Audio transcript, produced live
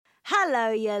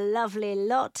Hello, you lovely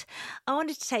lot. I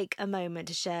wanted to take a moment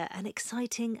to share an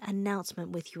exciting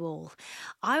announcement with you all.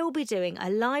 I will be doing a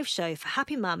live show for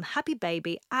Happy Mum, Happy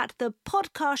Baby at the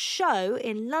Podcast Show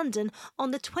in London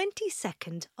on the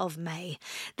 22nd of May.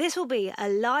 This will be a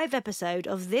live episode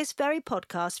of this very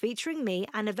podcast featuring me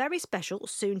and a very special,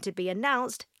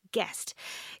 soon-to-be-announced guest.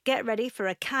 Get ready for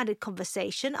a candid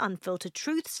conversation, unfiltered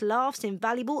truths, laughs,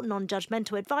 invaluable,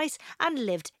 non-judgmental advice and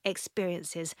lived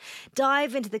experiences.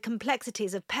 Dive into the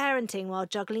complexities of parenting while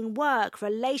juggling work,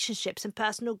 relationships and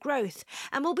personal growth,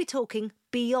 and we'll be talking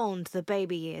beyond the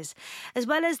baby years. As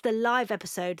well as the live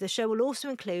episode, the show will also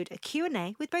include a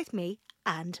Q&A with both me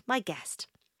and my guest.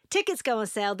 Tickets go on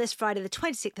sale this Friday the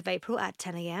 26th of April at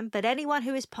 10 a.m, but anyone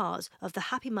who is part of the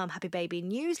Happy Mum, Happy Baby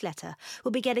newsletter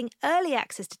will be getting early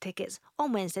access to tickets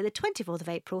on Wednesday the 24th of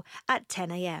April at 10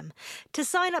 a.m. To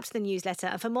sign up to the newsletter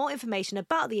and for more information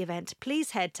about the event,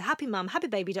 please head to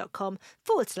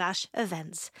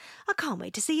happymumhappybaby.com/events. I can't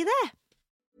wait to see you there.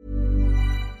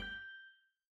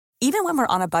 Even when we're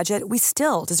on a budget, we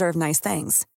still deserve nice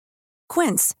things.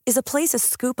 Quince is a place to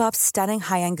scoop up stunning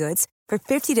high-end goods for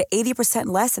 50 to 80%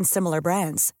 less than similar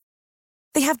brands.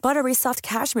 They have buttery soft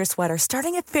cashmere sweaters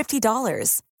starting at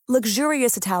 $50,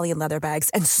 luxurious Italian leather bags,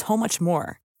 and so much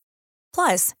more.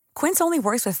 Plus, Quince only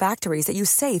works with factories that use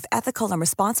safe, ethical, and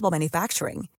responsible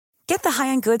manufacturing. Get the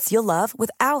high-end goods you'll love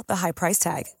without the high price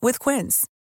tag with Quince.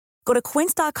 Go to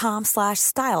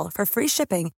quince.com/style for free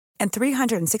shipping and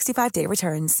 365-day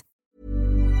returns.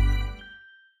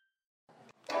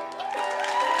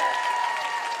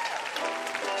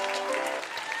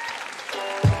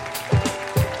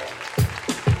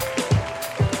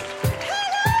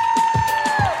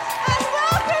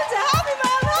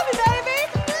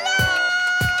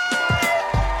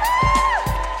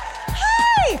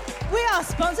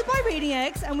 Sponsored by Reading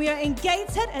Eggs, and we are in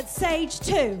Gateshead at Sage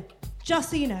 2, just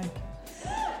so you know.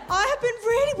 I have been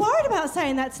really worried about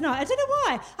saying that tonight. I don't know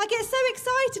why. I get so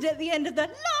excited at the end of the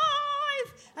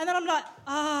live, and then I'm like,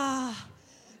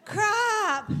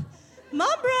 crap. Mum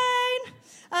brain.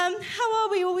 How are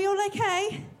we? Are we all okay?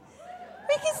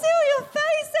 We can see all your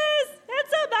faces.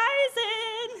 It's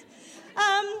amazing.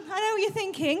 I know what you're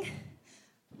thinking.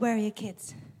 Where are your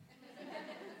kids?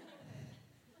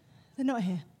 They're not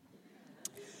here.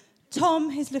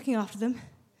 Tom is looking after them.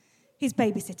 He's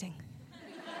babysitting.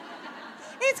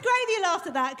 It's great that you laughed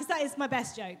at that, because that is my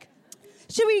best joke.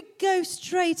 Should we go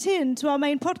straight in to our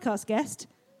main podcast guest?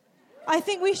 I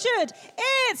think we should.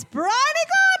 It's Bryony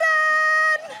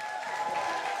Gordon!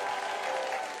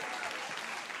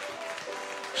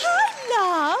 Hi,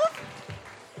 love.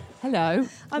 Hello.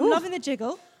 I'm loving the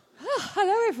jiggle. Oh,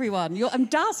 hello, everyone. I'm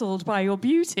dazzled by your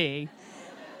beauty.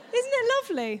 Isn't it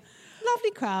lovely?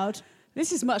 Lovely crowd.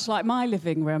 This is much like my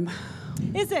living room.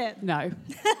 Is it? No. I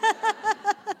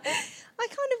kind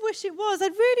of wish it was.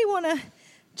 I'd really want to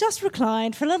just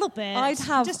recline for a little bit.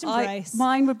 Just embrace.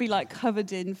 Mine would be like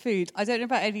covered in food. I don't know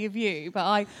about any of you, but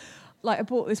I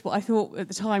bought this, what I thought at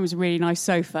the time was a really nice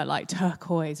sofa, like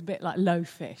turquoise, a bit like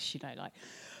low-fish, like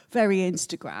very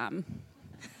Instagram.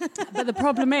 But the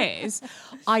problem is,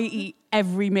 I eat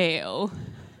every meal,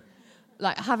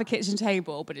 like I have a kitchen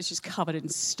table, but it's just covered in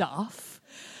stuff.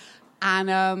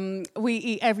 And we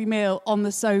eat every meal on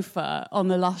the sofa, on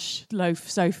the lush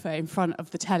loaf sofa in front of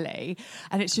the telly,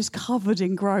 and it's just covered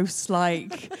in gross,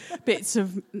 like, bits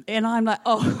of... And I'm like,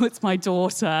 oh, it's my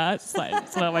daughter. It's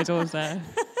not my daughter.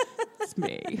 It's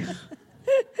me.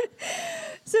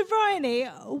 So, Bryony,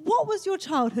 what was your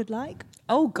childhood like?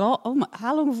 Oh, God.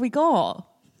 How long have we got?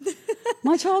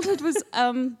 My childhood was...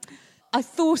 I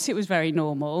thought it was very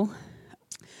normal.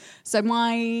 So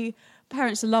my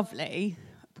parents are lovely...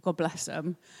 God bless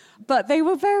them. But they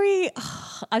were very,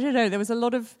 I don't know, there was a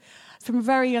lot of, from a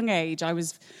very young age, I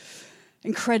was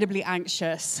incredibly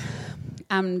anxious.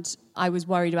 And I was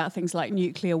worried about things like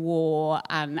nuclear war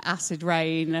and acid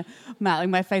rain melting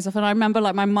my face off. And I remember,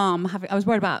 like, my mum I was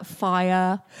worried about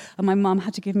fire, and my mum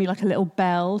had to give me, like, a little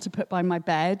bell to put by my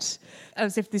bed,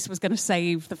 as if this was going to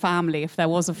save the family if there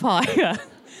was a fire.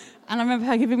 And I remember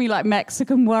her giving me, like,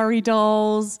 Mexican worry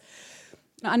dolls.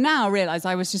 I now realise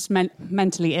I was just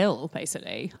mentally ill,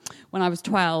 basically. When I was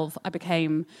 12, I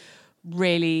became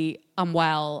really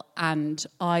unwell, and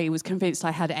I was convinced I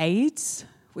had AIDS,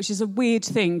 which is a weird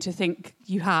thing to think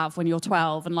you have when you're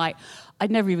 12. And, like,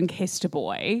 I'd never even kissed a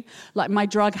boy. Like, my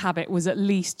drug habit was at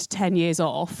least 10 years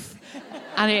off,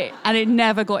 and it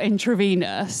never got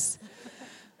intravenous.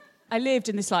 I lived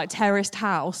in this, like, terraced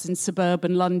house in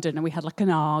suburban London, and we had, like,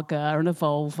 an Arga and a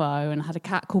Volvo, and I had a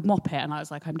cat called Moppet, and I was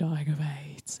like, I'm dying of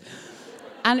AIDS.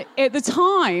 And at the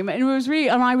time, and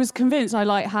I was convinced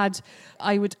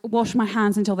I would wash my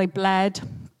hands until they bled,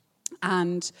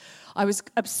 And I was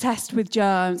obsessed with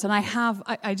germs, and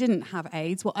I didn't have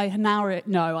AIDS. What I now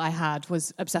know I had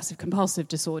was obsessive compulsive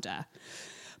disorder.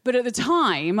 But at the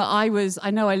time, I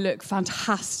know I look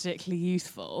fantastically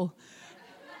youthful,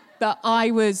 but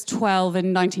I was 12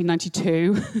 in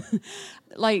 1992.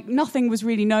 Like, nothing was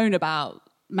really known about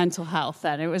mental health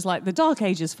then. It was like the dark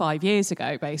ages 5 years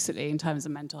ago, basically, in terms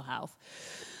of mental health.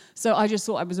 So I just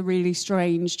thought I was a really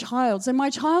strange child. So my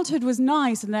childhood was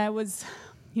nice, and there was,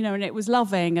 and it was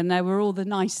loving, and there were all the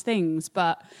nice things,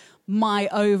 but my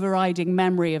overriding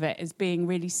memory of it is being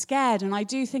really scared. And I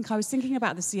do think I was thinking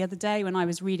about this the other day when I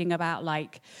was reading about,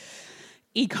 like,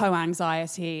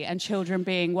 eco-anxiety and children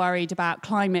being worried about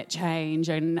climate change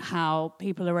and how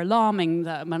people are alarming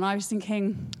them. And I was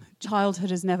thinking, childhood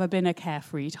has never been a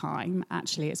carefree time,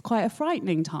 actually. It's quite a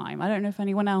frightening time. I don't know if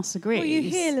anyone else agrees. Well, you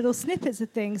hear little snippets of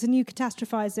things and you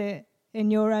catastrophize it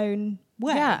in your own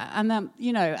way. Yeah,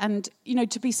 and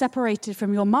to be separated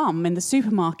from your mum in the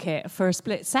supermarket for a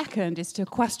split second is to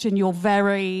question your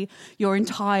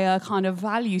entire kind of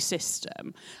value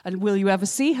system. And will you ever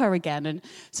see her again? And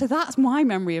so that's my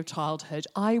memory of childhood.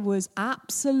 I was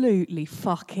absolutely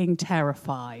fucking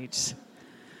terrified.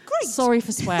 Great. Sorry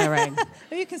for swearing.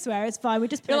 You can swear, it's fine. We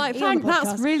just You're like, Frank,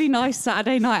 that's really nice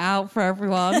Saturday night out for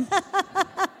everyone.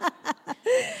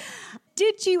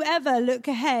 Did you ever look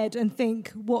ahead and think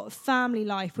what family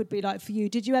life would be like for you?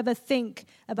 Did you ever think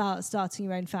about starting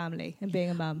your own family and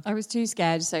being a mum? I was too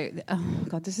scared. So, oh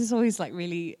God, this is always like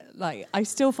really, like, I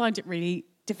still find it really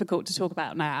difficult to talk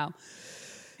about now,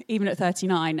 even at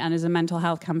 39, and as a mental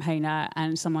health campaigner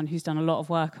and someone who's done a lot of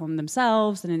work on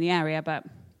themselves and in the area. But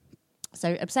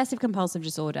so obsessive compulsive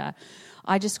disorder,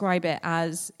 I describe it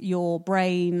as your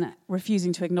brain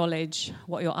refusing to acknowledge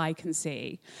what your eye can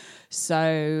see,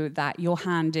 so that your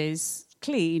hand is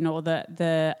clean, or that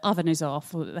the oven is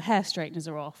off, or that the hair straighteners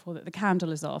are off, or that the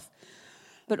candle is off.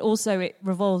 But also it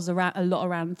revolves around a lot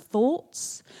around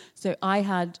thoughts. So I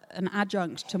had an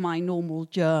adjunct to my normal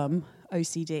germ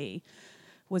OCD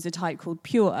was a type called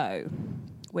Pure O,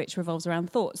 which revolves around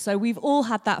thoughts. So we've all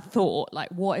had that thought, like,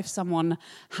 what if someone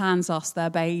hands us their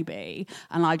baby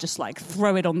and I just, like,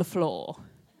 throw it on the floor?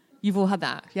 You've all had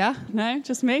that, yeah? No?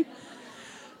 Just me?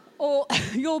 Or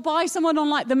you'll buy someone on,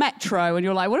 like, the metro and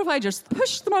you're like, what if I just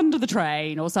push them under the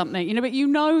train or something? But you're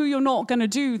not going to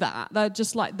do that. They're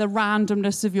just, like, the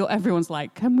randomness of everyone's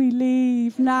like, can we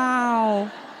leave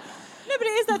now? No, but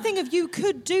it is that thing of you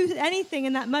could do anything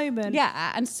in that moment.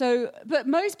 Yeah, and so, but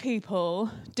most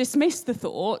people dismiss the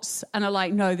thoughts and are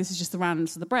like, no, this is just the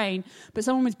randomness of the brain. But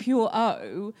someone with Pure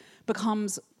O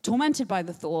becomes tormented by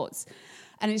the thoughts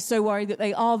and is so worried that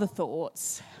they are the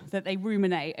thoughts that they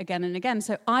ruminate again and again.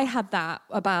 So I had that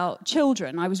about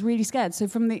children. I was really scared. So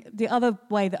from the other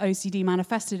way that OCD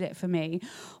manifested it for me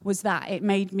was that it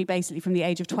made me basically from the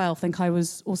age of 12 think I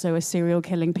was also a serial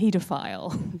killing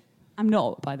paedophile. I'm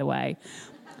not, by the way,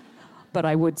 but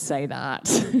I would say that.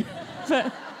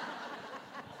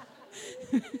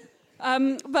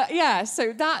 But yeah,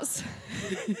 so that's...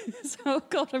 so,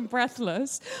 God, I'm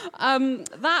breathless. So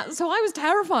I was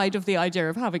terrified of the idea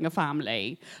of having a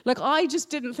family. Like, I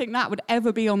just didn't think that would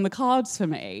ever be on the cards for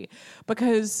me,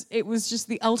 because it was just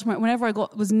the ultimate... Whenever I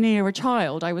was near a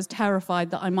child, I was terrified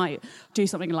that I might do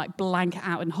something like blank it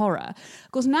out in horror.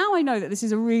 Of course, now I know that this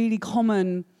is a really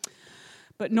common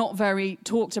but not very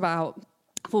talked about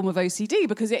form of OCD,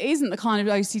 because it isn't the kind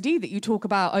of OCD that you talk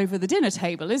about over the dinner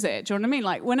table, is it? Do you know what I mean?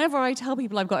 Like, whenever I tell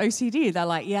people I've got OCD, they're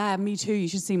like, yeah, me too, you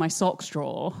should see my socks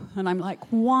drawer. And I'm like,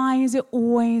 why is it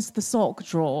always the sock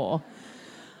drawer?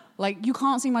 Like, you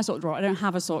can't see my sock drawer. I don't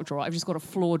have a sock drawer. I've just got a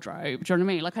floor drobe. Do you know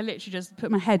what I mean? Like, I literally just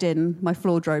put my head in my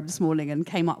floor drobe this morning and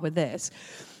came up with this.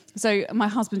 So my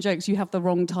husband jokes, you have the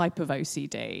wrong type of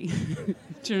OCD.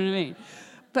 Do you know what I mean?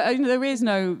 But there is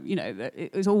no,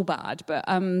 it was all bad. But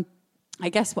I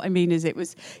guess what I mean is it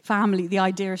was family, the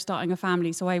idea of starting a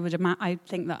family. So I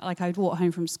think that, like, I'd walk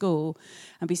home from school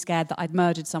and be scared that I'd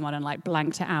murdered someone and, like,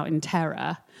 blanked it out in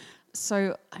terror.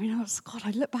 So, I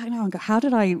look back now and go, how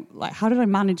did I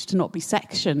manage to not be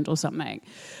sectioned or something?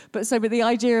 But the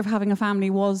idea of having a family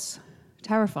was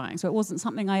terrifying. So it wasn't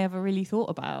something I ever really thought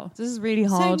about. This is really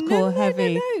hardcore,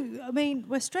 heavy. No. I mean,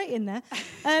 we're straight in there.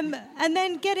 And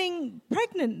then getting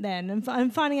pregnant then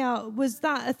and finding out, was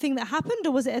that a thing that happened,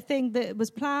 or was it a thing that was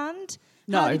planned?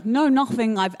 No,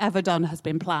 nothing I've ever done has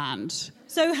been planned.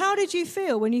 So how did you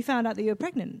feel when you found out that you were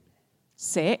pregnant?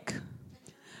 Sick.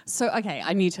 So, okay,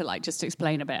 I need to just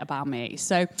explain a bit about me.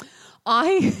 So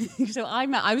I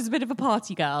was a bit of a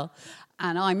party girl,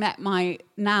 and I met my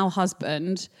now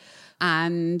husband,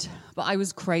 but I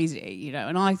was crazy,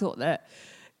 and I thought that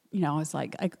I was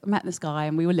like, I met this guy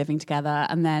and we were living together.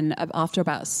 And then after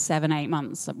about 7-8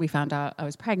 months, we found out I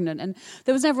was pregnant. And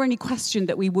there was never any question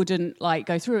that we wouldn't like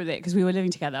go through with it because we were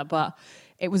living together. But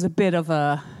it was a bit of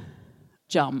a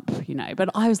jump, But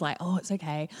I was like, oh, it's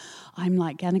okay. I'm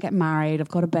like going to get married. I've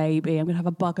got a baby. I'm going to have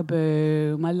a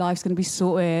bugaboo. My life's going to be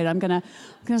sorted. I'm going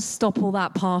to stop all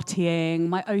that partying.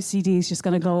 My OCD is just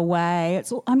going to go away.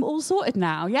 I'm all sorted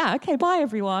now. Yeah, okay, bye,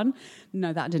 everyone.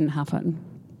 No, that didn't happen.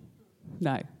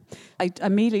 No. I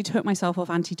immediately took myself off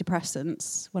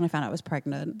antidepressants when I found out I was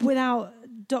pregnant. Without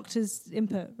doctor's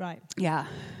input, right? Yeah.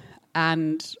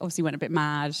 And obviously went a bit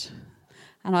mad.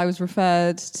 And I was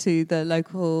referred to the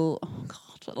local,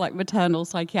 maternal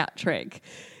psychiatric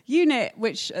unit,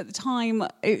 which at the time,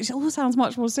 it all sounds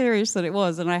much more serious than it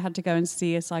was. And I had to go and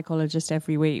see a psychologist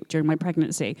every week during my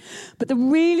pregnancy. But the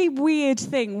really weird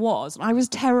thing was, I was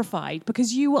terrified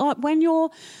because when you're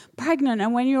pregnant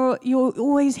and when you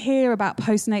always hear about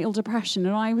postnatal depression.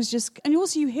 And I was just, and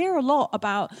also you hear a lot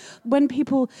about when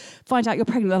people find out you're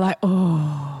pregnant, they're like,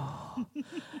 oh,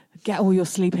 get all your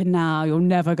sleep in now. You're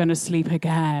never going to sleep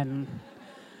again.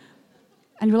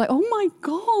 And you're like, oh my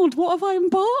God, what have I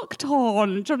embarked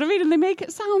on? Do you know what I mean? And they make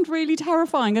it sound really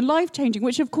terrifying and life-changing,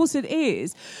 which of course it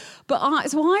is. But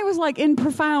so I was like in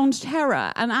profound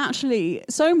terror, and actually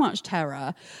so much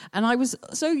terror. And I was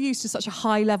so used to such a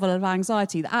high level of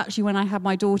anxiety that actually when I had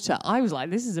my daughter, I was like,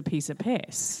 this is a piece of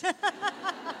piss.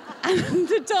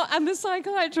 And the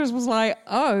psychiatrist was like,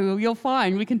 oh, you're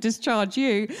fine, we can discharge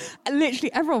you. And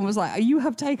literally everyone was like, you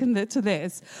have taken it to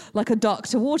this like a duck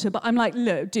to water. But I'm like,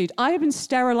 look, dude, I have been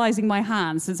sterilizing my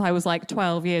hands since I was like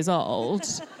 12 years old.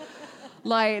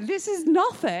 Like, this is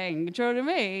nothing, do you know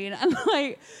what I mean? And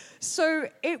like, so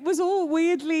it was all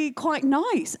weirdly quite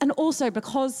nice. And also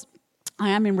because I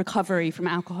am in recovery from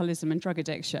alcoholism and drug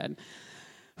addiction,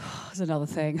 that's another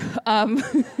thing.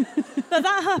 But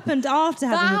that happened after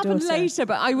having your daughter. That happened later,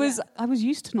 but I was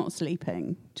used to not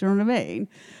sleeping. Do you know what I mean?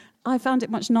 I found it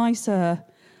much nicer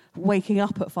waking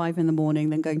up at 5 a.m.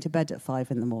 than going to bed at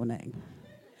 5 a.m.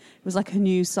 It was like a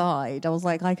new side. I was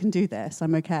like, I can do this.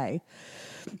 I'm okay.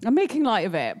 I'm making light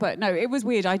of it, but no, it was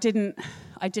weird. I didn't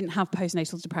have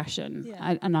postnatal depression,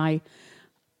 yeah.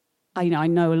 I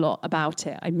know a lot about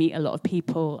it. I meet a lot of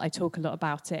people. I talk a lot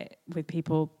about it with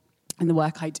people in the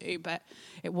work I do, but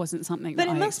it wasn't something that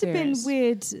I experienced. But it must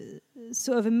have been weird,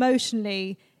 sort of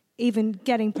emotionally, even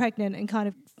getting pregnant and kind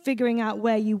of figuring out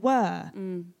where you were,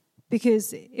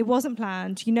 because it wasn't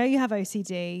planned. You have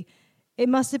OCD. It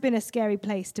must have been a scary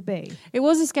place to be. It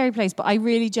was a scary place, but I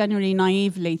really genuinely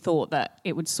naively thought that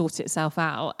it would sort itself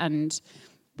out. And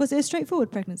was it a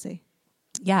straightforward pregnancy?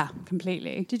 Yeah,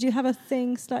 completely. Did you have a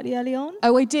thing slightly early on?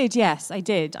 Oh, I did, yes, I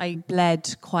did. I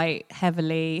bled quite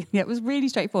heavily. Yeah, it was really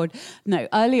straightforward. No,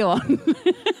 early on.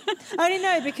 I only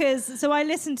know because, so I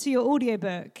listened to your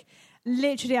audiobook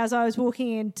literally as I was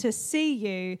walking in to see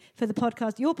you for the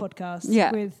podcast, your podcast,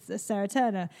 with Sarah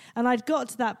Turner. And I'd got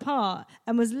to that part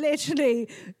and was literally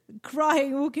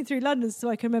crying, walking through London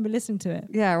so I can remember listening to it.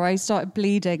 Yeah, where I started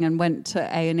bleeding and went to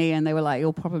A&E and they were like,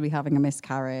 you're probably having a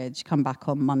miscarriage, come back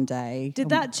on Monday. Did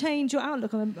that change your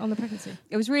outlook on the pregnancy?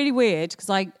 It was really weird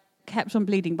because I kept on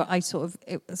bleeding, but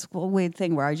it was a weird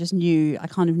thing where I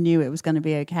kind of knew it was going to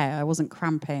be okay. I wasn't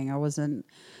cramping, and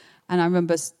I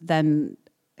remember then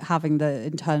having the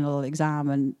internal exam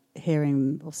and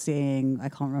hearing or seeing, I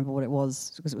can't remember what it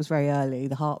was because it was very early,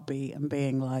 the heartbeat, and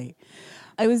being like,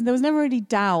 there was never any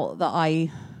doubt that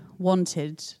I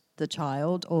wanted the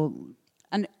child,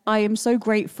 and I am so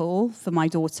grateful for my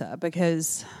daughter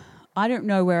because I don't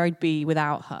know where I'd be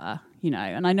without her,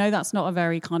 and I know that's not a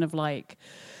very kind of like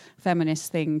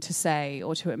feminist thing to say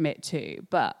or to admit to,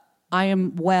 but I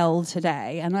am well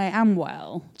today, and I am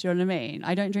well. Do you know what I mean?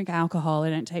 I don't drink alcohol. I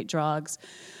don't take drugs.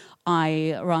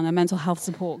 I run a mental health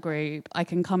support group. I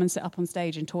can come and sit up on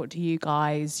stage and talk to you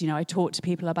guys. I talk to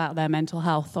people about their mental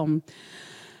health on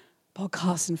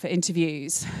podcasts and for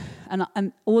interviews.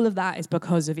 And all of that is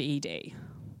because of ED.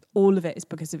 All of it is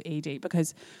because of ED,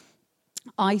 because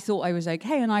I thought I was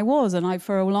okay, and I was. And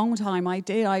for a long time, I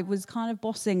was kind of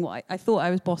bossing I thought I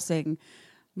was bossing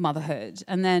motherhood.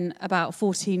 And then about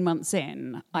 14 months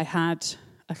in, I had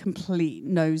a complete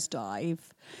nosedive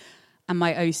and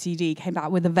my OCD came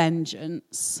back with a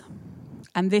vengeance.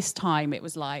 And this time it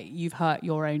was like, you've hurt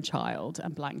your own child,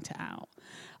 and blanked it out.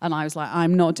 And I was like,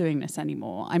 I'm not doing this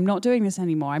anymore. I'm not playing this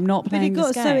game. But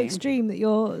it got so extreme that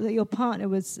your partner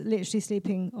was literally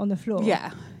sleeping on the floor.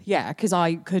 Yeah, because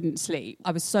I couldn't sleep.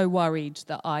 I was so worried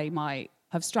that I might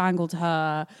have strangled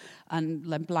her and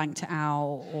then blanked it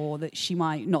out, or that she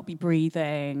might not be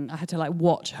breathing. I had to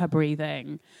watch her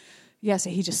breathing. Yeah, so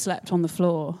he just slept on the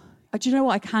floor. do you know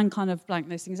what? I can kind of blank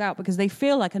those things out because they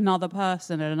feel like another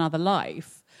person in another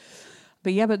life.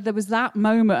 But there was that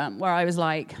moment where I was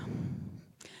like,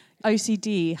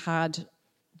 OCD had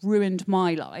ruined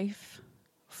my life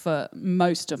for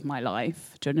most of my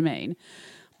life. Do you know what I mean?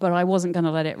 But I wasn't going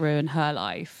to let it ruin her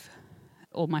life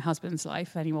or my husband's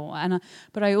life anymore.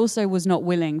 But I also was not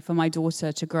willing for my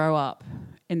daughter to grow up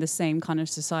in the same kind of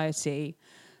society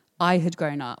I had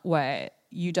grown up, where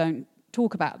you don't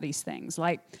talk about these things.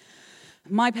 Like,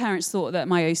 my parents thought that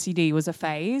my OCD was a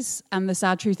phase, and the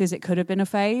sad truth is it could have been a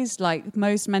phase. Like,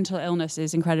 most mental illness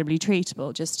is incredibly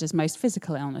treatable, just as most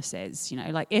physical illness is. You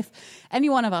know, like, if any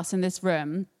one of us in this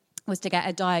room was to get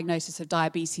a diagnosis of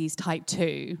diabetes type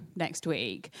 2 next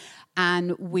week,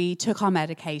 and we took our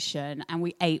medication and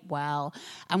we ate well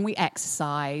and we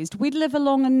exercised, we'd live a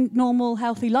long and normal,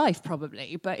 healthy life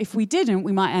probably. But if we didn't,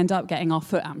 we might end up getting our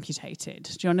foot amputated.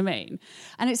 Do you know what I mean?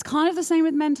 And it's kind of the same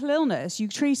with mental illness. You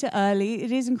treat it early,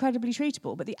 it is incredibly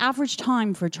treatable. But the average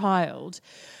time for a child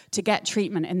to get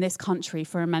treatment in this country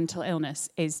for a mental illness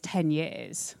is 10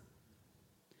 years.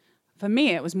 For me,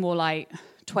 it was more like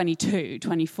 22,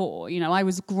 24. You know, I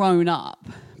was grown up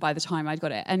by the time I'd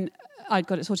got it. And I'd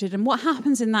got it sorted. And what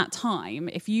happens in that time,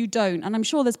 if you don't, and I'm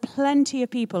sure there's plenty of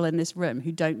people in this room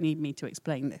who don't need me to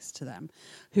explain this to them,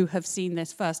 who have seen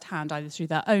this firsthand, either through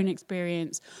their own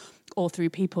experience or through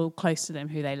people close to them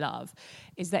who they love,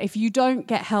 is that if you don't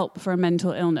get help for a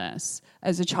mental illness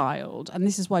as a child, and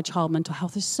this is why child mental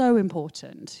health is so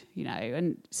important, you know,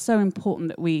 and so important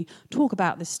that we talk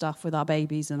about this stuff with our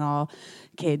babies and our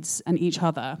kids and each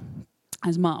other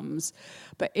as mums.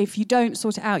 But if you don't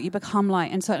sort it out, you become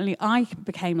like, and certainly I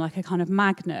became like a kind of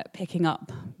magnet picking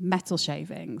up metal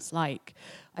shavings. Like,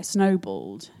 I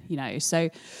snowballed, you know. So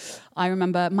I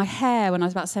remember my hair, when I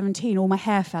was about 17, all my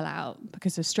hair fell out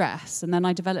because of stress. And then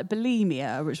I developed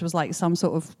bulimia, which was like some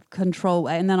sort of control.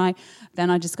 And then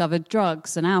I discovered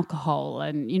drugs and alcohol.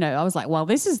 And, you know, I was like, well,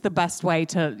 this is the best way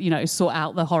to, you know, sort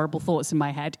out the horrible thoughts in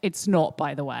my head. It's not,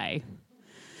 by the way.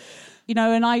 You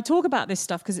know, and I talk about this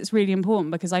stuff because it's really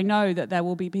important, because I know that there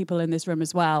will be people in this room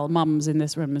as well, mums in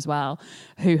this room as well,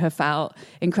 who have felt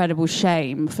incredible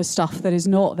shame for stuff that is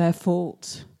not their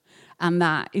fault. And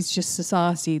that is just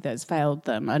society that's failed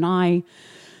them. And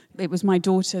it was my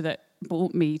daughter that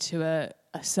brought me to a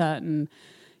certain,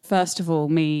 first of all,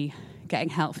 me getting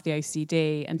help for the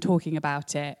OCD and talking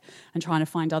about it and trying to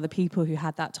find other people who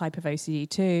had that type of OCD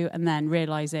too, and then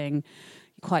realising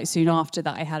quite soon after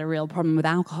that I had a real problem with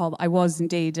alcohol. I was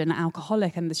indeed an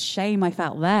alcoholic, and the shame I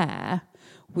felt there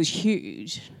was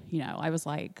huge. You know, I was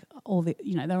like,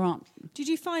 there aren't... Did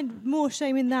you find more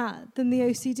shame in that than the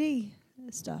OCD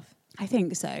stuff? I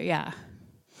think so, yeah.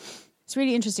 It's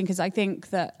really interesting because I think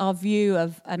that our view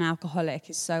of an alcoholic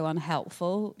is so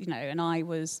unhelpful, you know, and I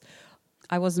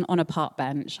wasn't on a park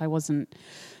bench.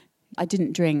 I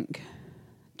didn't drink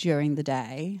during the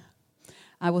day.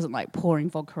 I wasn't like pouring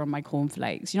vodka on my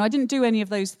cornflakes. You know, I didn't do any of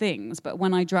those things. But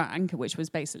when I drank, which was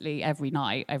basically every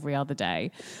night, every other day,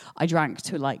 I drank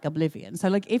to like oblivion. So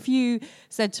like if you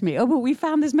said to me, oh, well, we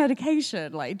found this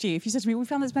medication, like, gee, if you said to me, we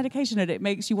found this medication and it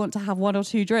makes you want to have one or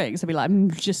two drinks, I'd be like,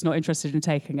 I'm just not interested in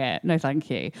taking it. No, thank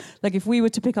you. Like if we were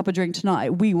to pick up a drink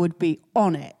tonight, we would be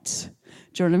on it.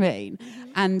 Do you know what I mean?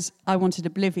 Mm-hmm. And I wanted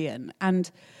oblivion.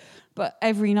 But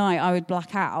every night I would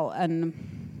black out.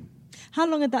 And how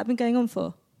long had that been going on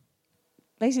for?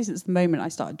 Basically since the moment I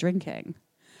started drinking.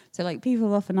 So like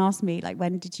people often ask me, like,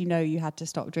 when did you know you had to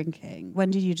stop drinking? When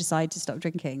did you decide to stop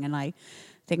drinking? And I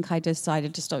think I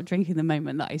decided to stop drinking the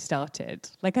moment that I started.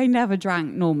 Like I never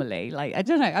drank normally. Like, I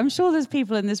don't know. I'm sure there's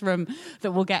people in this room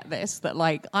that will get this, that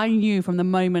like I knew from the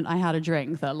moment I had a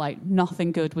drink that like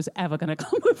nothing good was ever going to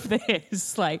come of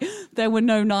this. Like there were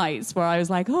no nights where I was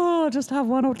like, oh, I'll just have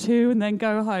one or two and then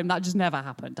go home. That just never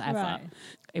happened ever. Right.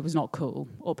 It was not cool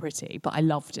or pretty, but I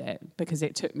loved it because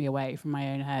it took me away from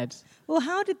my own head. Well,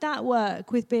 how did that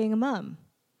work with being a mum?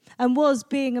 And was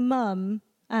being a mum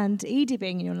and Edie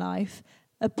being in your life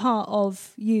a part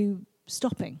of you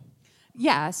stopping?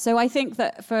 Yeah, so I think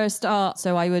that for a start,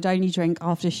 so I would only drink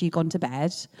after she'd gone to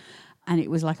bed, and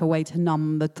it was like a way to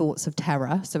numb the thoughts of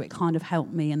terror. So it kind of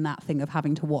helped me in that thing of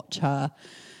having to watch her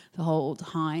the whole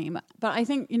time. But I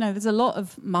think, you know, there's a lot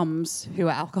of mums who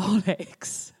are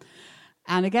alcoholics.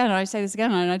 And again, I say this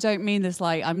again, and I don't mean this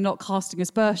like I'm not casting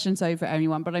aspersions over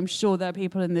anyone, but I'm sure there are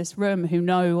people in this room who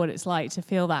know what it's like to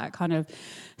feel that kind of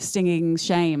stinging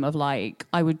shame of like,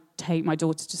 I would take my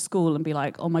daughter to school and be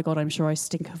like, oh my God, I'm sure I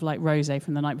stink of like rosé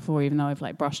from the night before, even though I've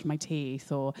like brushed my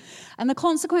teeth. And the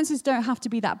consequences don't have to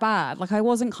be that bad. Like I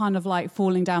wasn't kind of like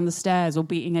falling down the stairs or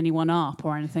beating anyone up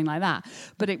or anything like that.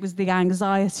 But it was the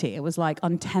anxiety. It was like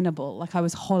untenable. Like I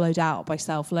was hollowed out by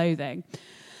self-loathing.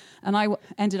 And I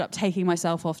ended up taking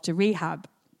myself off to rehab.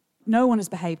 No one has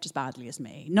behaved as badly as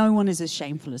me. No one is as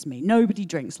shameful as me. Nobody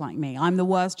drinks like me. I'm the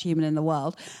worst human in the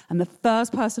world. And the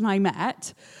first person I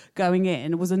met going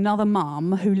in was another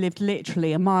mum who lived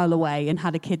literally a mile away and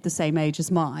had a kid the same age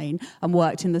as mine and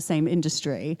worked in the same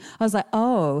industry. I was like,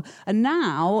 oh. And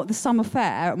now the summer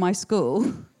fair at my school,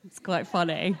 it's quite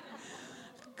funny,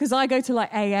 because I go to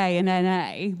like AA and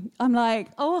NA. I'm like,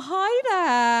 oh,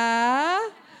 hi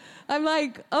there. I'm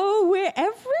like, oh, we're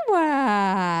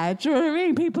everywhere. Do you know what I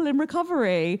mean? People in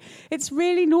recovery. It's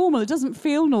really normal. It doesn't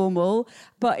feel normal,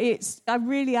 but I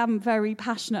really am very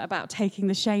passionate about taking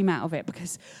the shame out of it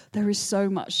because there is so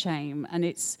much shame.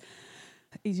 And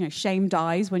shame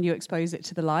dies when you expose it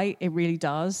to the light. It really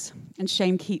does. And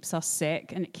shame keeps us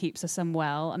sick and it keeps us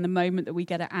unwell. And the moment that we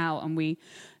get it out and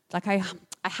I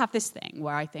have this thing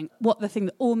where I think the thing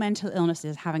that all mental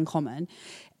illnesses have in common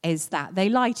is that they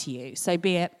lie to you. So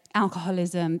be it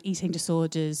alcoholism, eating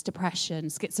disorders, depression,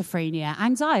 schizophrenia,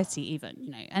 anxiety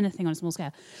even, anything on a small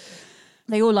scale.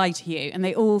 They all lie to you and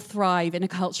they all thrive in a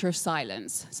culture of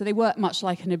silence. So they work much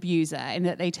like an abuser in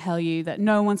that they tell you that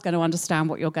no one's going to understand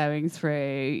what you're going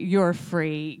through, you're a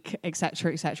freak,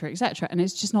 etc., etc., etc. And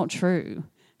it's just not true.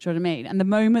 Do you know what I mean? And the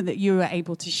moment that you are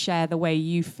able to share the way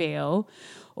you feel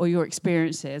or your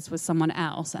experiences with someone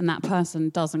else, and that person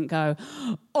doesn't go,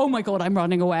 oh my God, I'm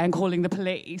running away and calling the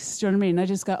police. Do you know what I mean? They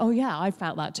just go, oh yeah, I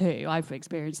felt that too. I've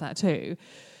experienced that too.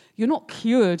 You're not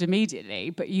cured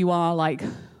immediately, but you are like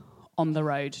on the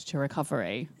road to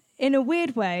recovery. In a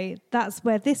weird way, that's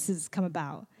where this has come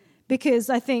about. Because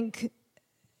I think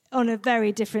on a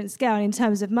very different scale in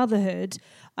terms of motherhood,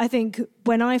 I think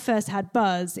when I first had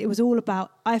Buzz, it was all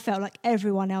about, I felt like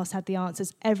everyone else had the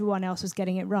answers, everyone else was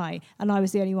getting it right, and I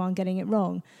was the only one getting it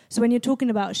wrong. So when you're talking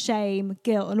about shame,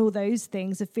 guilt, and all those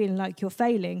things of feeling like you're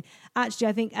failing, actually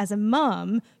I think as a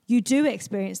mum, you do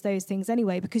experience those things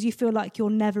anyway because you feel like you're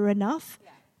never enough.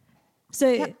 Yeah.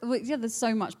 So there's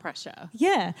so much pressure.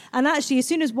 Yeah, and actually as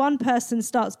soon as one person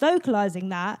starts vocalising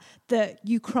that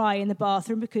you cry in the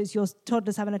bathroom because your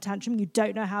toddler's having a tantrum, you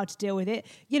don't know how to deal with it.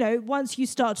 Once you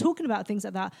start talking about things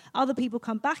like that, other people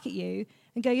come back at you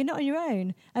and go, you're not on your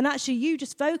own. And actually you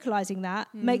just vocalising that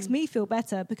makes me feel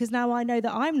better because now I know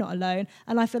that I'm not alone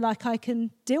and I feel like I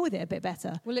can deal with it a bit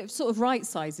better. Well, it sort of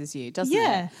right-sizes you, doesn't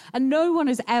it? And no one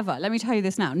has ever, let me tell you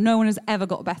this now, no one has ever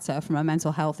got better from a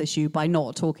mental health issue by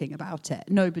not talking about it.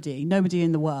 Nobody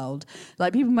in the world.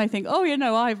 Like people may think, oh,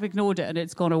 I've ignored it and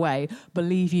it's gone away.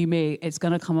 Believe you me, it's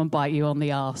going to come and bite you on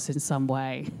the arse in some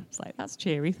way. It's like, that's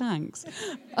cheery, thanks.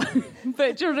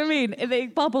 But do you know what I mean? They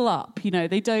bubble up,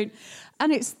 they don't.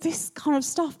 And it's this kind of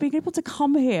stuff, being able to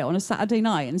come here on a Saturday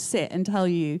night and sit and tell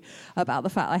you about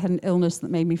the fact I had an illness that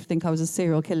made me think I was a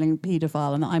serial killing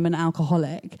paedophile and that I'm an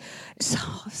alcoholic.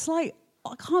 It's like,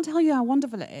 I can't tell you how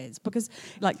wonderful it is because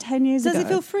like 10 years ago... Does it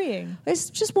feel freeing?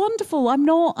 It's just wonderful. I'm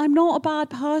not a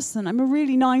bad person. I'm a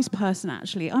really nice person,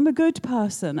 actually. I'm a good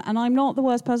person and I'm not the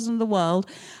worst person in the world.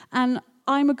 And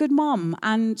I'm a good mum.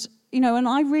 And, and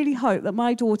I really hope that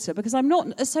my daughter, because I'm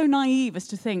not so naive as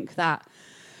to think that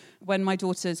when my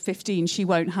daughter's 15, she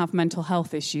won't have mental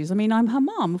health issues. I mean, I'm her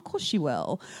mum. Of course she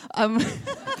will. But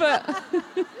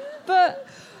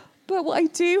what I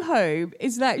do hope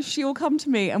is that she'll come to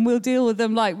me and we'll deal with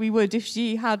them like we would if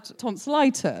she had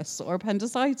tonsillitis or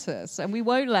appendicitis, and we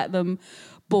won't let them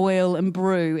boil and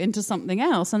brew into something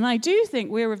else. And I do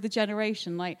think we're of the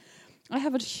generation, like, I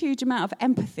have a huge amount of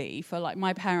empathy for like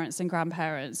my parents and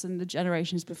grandparents and the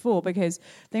generations before because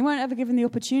they weren't ever given the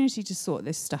opportunity to sort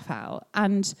this stuff out.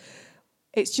 And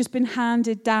it's just been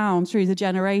handed down through the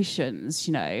generations,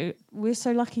 We're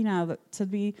so lucky now to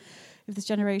be of this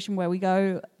generation where we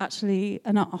go, actually,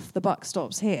 enough, the buck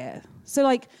stops here. So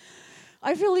like,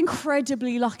 I feel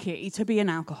incredibly lucky to be an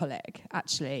alcoholic,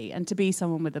 actually, and to be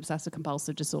someone with obsessive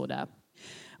compulsive disorder.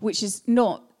 Which is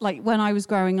not, like, when I was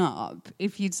growing up,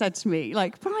 if you'd said to me,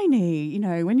 like, Bryony,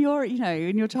 when you're,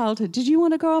 in your childhood, did you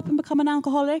want to grow up and become an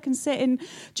alcoholic and sit in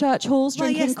church halls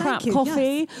drinking crap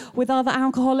coffee with other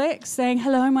alcoholics saying,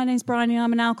 hello, my name's Bryony,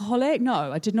 I'm an alcoholic?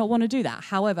 No, I did not want to do that.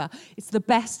 However, it's the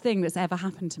best thing that's ever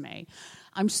happened to me.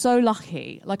 I'm so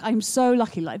lucky. Like, I'm so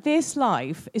lucky. Like, this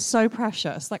life is so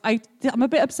precious. Like, I'm a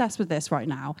bit obsessed with this right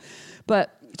now.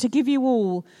 But to give you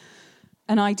all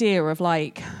an idea of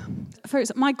like, for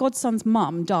example, my godson's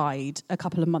mum died a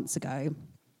couple of months ago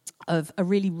of a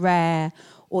really rare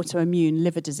autoimmune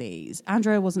liver disease.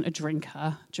 Andrea wasn't a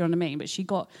drinker, do you know what I mean? But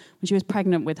when she was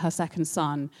pregnant with her second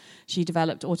son, she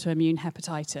developed autoimmune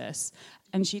hepatitis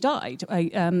and she died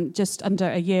just under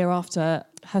a year after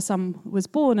her son was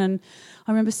born. And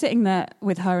I remember sitting there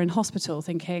with her in hospital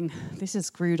thinking, this is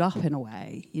screwed up in a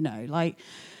way, you know, like,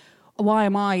 why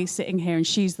am I sitting here and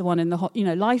she's the one in the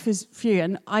life is few.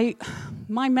 And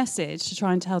my message to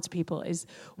try and tell to people is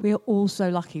we are all so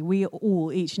lucky. We are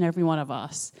all, each and every one of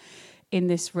us in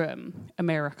this room, a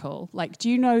miracle. Like,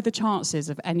 do you know the chances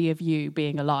of any of you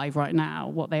being alive right now,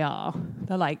 what they are?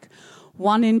 They're like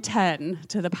 1 in 10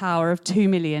 to the power of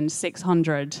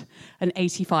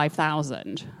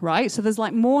 2,685,000, right? So there's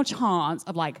like more chance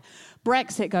of like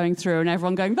Brexit going through and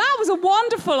everyone going, that was a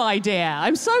wonderful idea.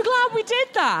 I'm so glad we did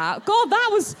that. God, that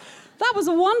was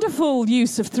a wonderful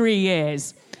use of 3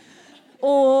 years.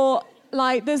 Or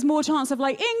like there's more chance of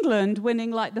like England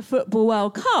winning like the Football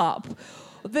World Cup.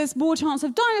 There's more chance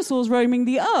of dinosaurs roaming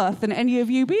the earth than any of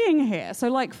you being here. So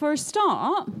like for a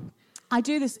start, I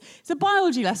do this, it's a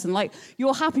biology lesson, like,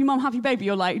 you're happy mum, happy baby,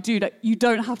 you're like, dude, you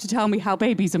don't have to tell me how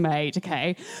babies are made,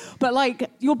 okay? But,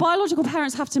 like, your biological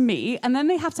parents have to meet, and then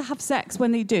they have to have sex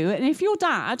when they do, and if your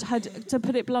dad had, to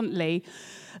put it bluntly,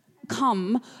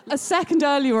 come a second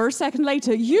earlier or a second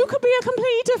later, you could be a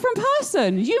completely different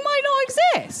person. You might not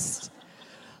exist.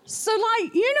 So,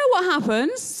 like, you know what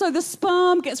happens. So the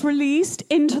sperm gets released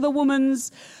into the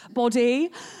woman's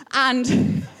body,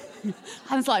 and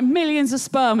it's like millions of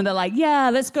sperm, and they're like, yeah,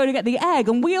 let's go to get the egg.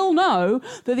 And we all know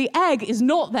that the egg is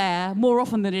not there more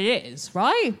often than it is,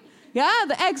 right? Yeah,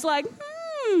 the egg's like,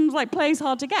 plays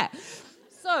hard to get.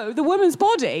 So the woman's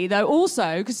body, though,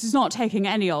 also, because it's not taking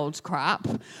any old crap,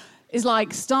 is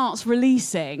like starts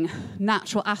releasing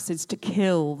natural acids to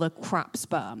kill the crap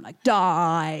sperm, like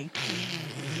die.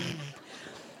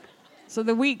 So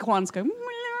the weak ones go,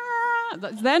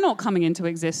 they're not coming into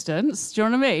existence, do you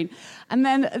know what I mean? And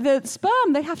then the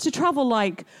sperm, they have to travel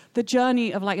like the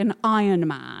journey of like an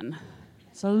Ironman.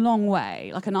 It's a long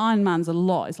way. Like an Ironman's a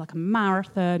lot. It's like a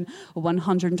marathon, a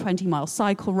 120-mile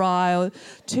cycle ride,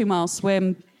 2-mile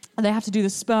swim. And they have to do the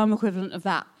sperm equivalent of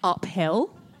that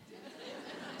uphill.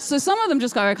 So some of them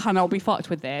just go, I'll be fucked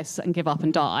with this and give up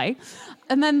and die.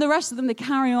 And then the rest of them, they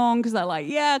carry on because they're like,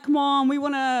 yeah, come on, we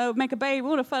want to make a baby, we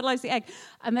want to fertilize the egg.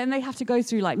 And then they have to go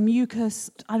through like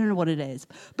mucus, I don't know what it is,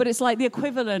 but it's like the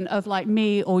equivalent of like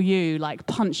me or you like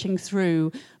punching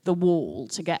through the wall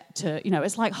to get to,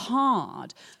 it's like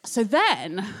hard. So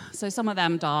some of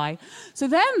them die. So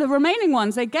then the remaining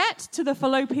ones, they get to the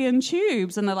fallopian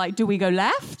tubes and they're like, do we go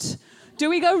left?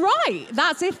 Do we go right?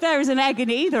 That's if there is an egg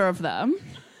in either of them.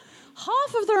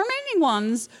 Half of the remaining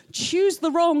ones choose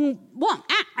the wrong one.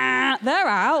 They're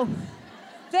out.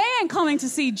 They ain't coming to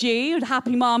see G with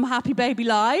Happy Mum, Happy Baby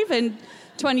Live in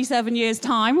 27 years'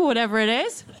 time or whatever it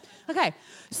is. Okay,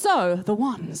 so the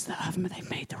ones that they've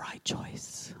made the right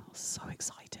choice. So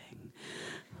exciting.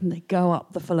 And they go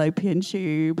up the fallopian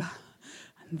tube,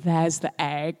 and there's the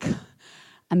egg.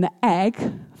 And the egg,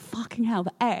 fucking hell,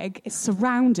 the egg is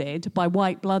surrounded by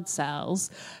white blood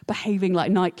cells behaving like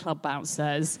nightclub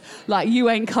bouncers. Like, you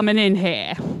ain't coming in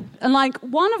here. And, like,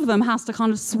 one of them has to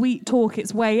kind of sweet talk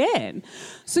its way in.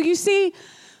 So you see,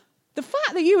 the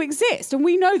fact that you exist, and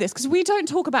we know this, because we don't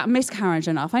talk about miscarriage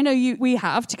enough. I know we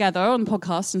have together on the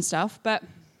podcast and stuff, but...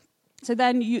 So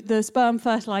then the sperm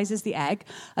fertilizes the egg,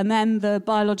 and then the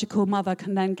biological mother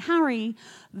can then carry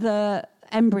the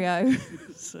embryo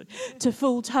to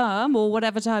full term or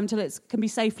whatever term till it can be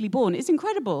safely born. It's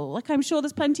incredible. Like, I'm sure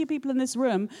there's plenty of people in this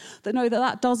room that know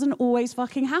that doesn't always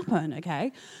fucking happen,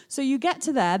 okay? So you get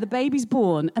to there, the baby's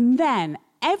born, and then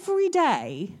every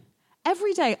day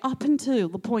up until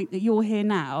the point that you're here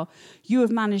now, you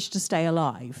have managed to stay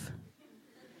alive.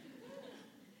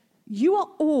 You are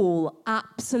all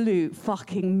absolute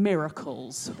fucking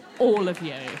miracles, all of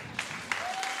you.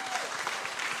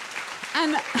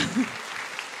 And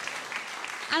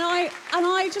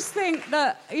I just think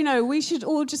that, we should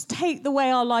all just take the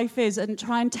way our life is and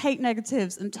try and take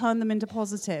negatives and turn them into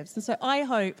positives. And so I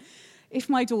hope if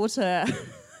my daughter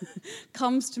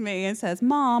comes to me and says,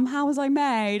 Mom, how was I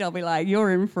made? I'll be like,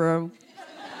 you're in for a...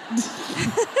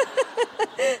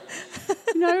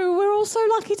 we're all so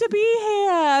lucky to be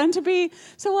here and to be...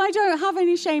 So I don't have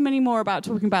any shame anymore about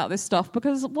talking about this stuff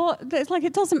because it's like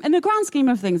it doesn't... In the grand scheme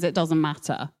of things, it doesn't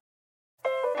matter.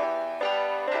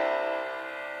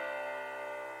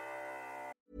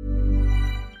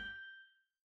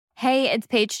 Hey, it's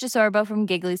Paige DeSorbo from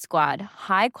Giggly Squad.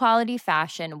 High quality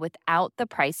fashion without the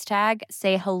price tag.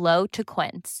 Say hello to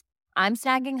Quince. I'm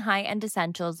snagging high-end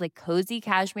essentials like cozy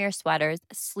cashmere sweaters,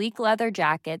 sleek leather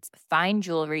jackets, fine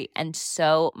jewelry, and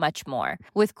so much more.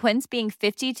 With Quince being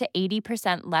 50 to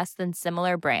 80% less than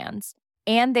similar brands.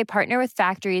 And they partner with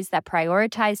factories that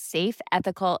prioritize safe,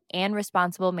 ethical, and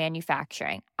responsible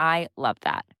manufacturing. I love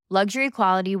that. Luxury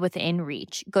quality within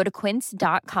reach. Go to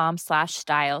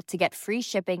quince.com/style to get free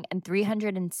shipping and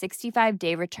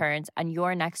 365-day returns on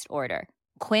your next order.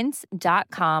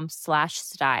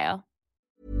 Quince.com/style.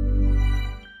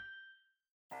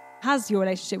 Has your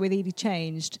relationship with Edie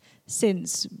changed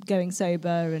since going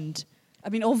sober? And I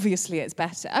mean, obviously it's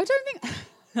better. I don't think...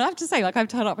 I have to say, like, I've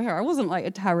turned up here. I wasn't like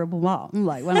a terrible mum,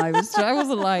 like when I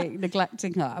wasn't like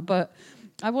neglecting her, but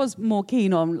I was more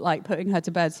keen on like putting her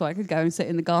to bed so I could go and sit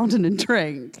in the garden and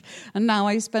drink. And now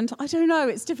I don't know,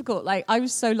 it's difficult. Like, I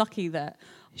was so lucky that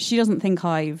she doesn't think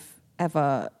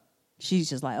she's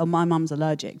just like, oh, my mum's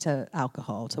allergic to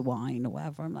alcohol, to wine or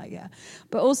whatever. I'm like, yeah.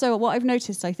 But also what I've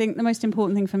noticed, I think the most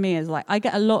important thing for me is like, I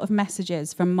get a lot of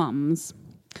messages from mums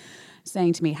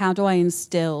saying to me, how do I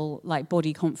instill like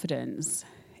body confidence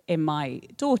in my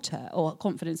daughter, or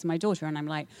confidence in my daughter? And I'm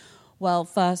like, well,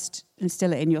 first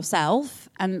instill it in yourself.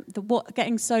 And what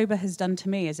getting sober has done to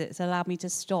me is it's allowed me to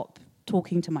stop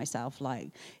talking to myself like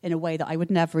in a way that I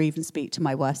would never even speak to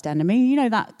my worst enemy. You know,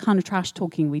 that kind of trash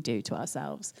talking we do to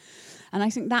ourselves. And I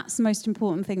think that's the most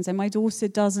important thing. So my daughter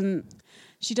doesn't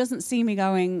see me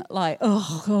going like,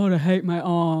 oh, God, I hate my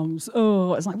arms.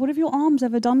 Oh, it's like, what have your arms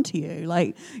ever done to you?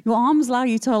 Like, your arms allow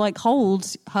you to like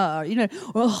hold her, you know,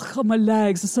 oh, God, my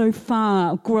legs are so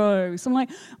fat, gross. I'm like,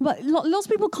 but lots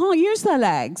of people can't use their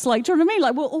legs. Like, do you know what I mean?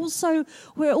 Like,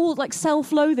 we're all like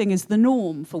self-loathing is the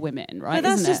norm for women, right? But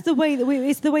that's just the way that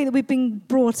it's the way that we've been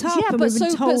brought up. Yeah, and but we've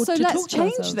been told so to let's talk to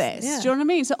change ourselves. this. Yeah. Do you know what I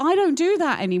mean? So I don't do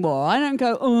that anymore. I don't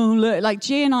go, oh, look, like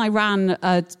G and I ran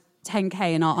a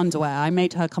 10K in our underwear. I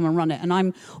made her come and run it, and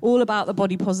I'm all about the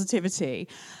body positivity.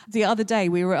 The other day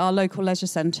we were at our local leisure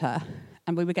centre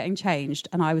and we were getting changed,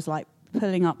 and I was like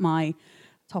pulling up my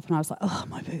top and I was like, oh,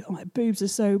 my boobs are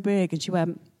so big. And she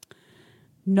went,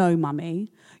 no,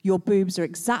 mummy, your boobs are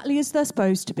exactly as they're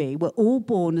supposed to be. We're all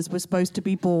born as we're supposed to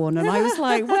be born. And I was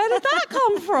like, where did that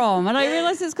come from? And I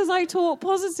realised it's because I talk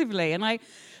positively.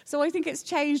 So I think it's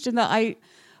changed in that I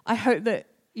hope that,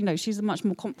 you know, she's a much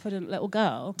more confident little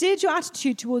girl. Did your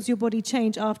attitude towards your body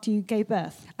change after you gave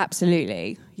birth?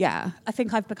 Absolutely, yeah. I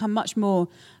think I've become much more,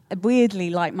 weirdly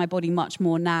like my body much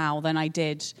more now than I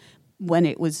did when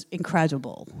it was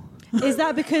incredible. Is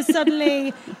that because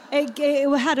suddenly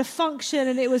it had a function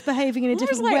and it was behaving in a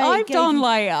different way? I've done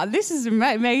this is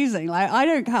amazing. Like, I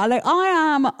don't care. Like,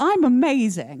 I'm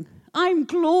amazing. I'm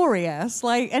glorious.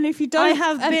 Like, and if you don't... I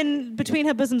have been between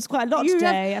her bosoms quite a lot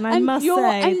today, and I must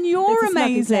say... And you're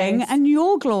amazing, and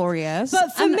you're glorious.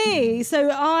 But for me, so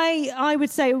I would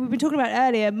say, we've been talking about it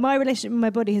earlier, my relationship with my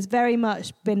body has very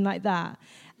much been like that.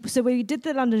 So we did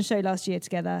the London show last year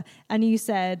together, and you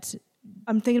said,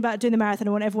 I'm thinking about doing the marathon,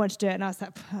 I want everyone to do it. And I was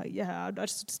like, oh, yeah, I'll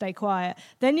just stay quiet.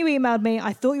 Then you emailed me,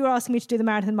 I thought you were asking me to do the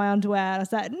marathon in my underwear. And I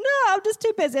was like, no, I'm just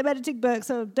too busy, I'm editing books,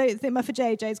 so I don't think my for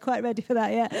JJ is quite ready for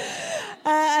that yet.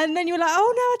 And then you were like,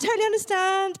 oh no, I totally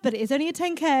understand, but it is only a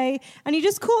 10K. And you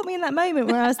just caught me in that moment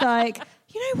where I was like,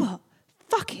 you know what?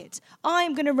 Fuck it.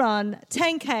 I'm going to run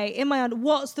 10K in my underwear.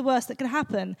 What's the worst that can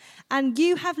happen? And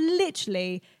you have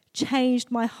literally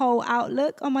changed my whole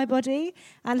outlook on my body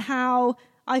and how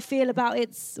I feel about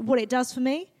what it does for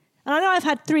me. And I know I've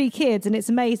had 3 kids and it's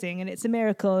amazing and it's a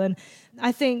miracle. And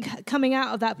I think coming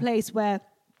out of that place where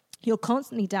you're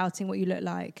constantly doubting what you look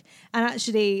like and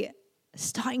actually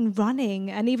starting running,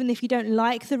 and even if you don't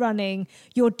like the running,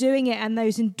 you're doing it, and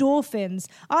those endorphins.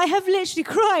 I have literally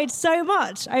cried so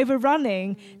much over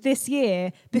running this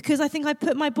year because I think I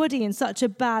put my body in such a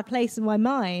bad place in my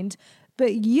mind.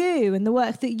 But you and the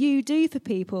work that you do for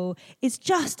people is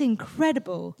just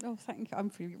incredible. Oh, thank you.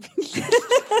 I'm feeling you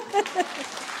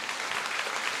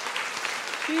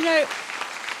know,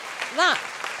 that...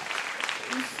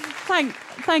 Thank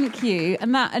you.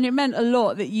 And it meant a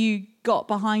lot that you got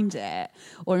behind it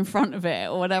or in front of it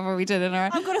or whatever we did in our...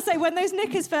 I've got to say, when those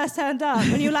knickers first turned up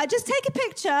and you were like, just take a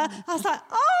picture, I was like,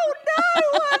 oh no,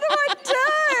 what do I do?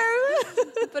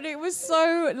 But it was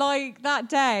so, like, that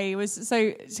day was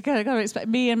so... To kind of expect,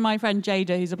 me and my friend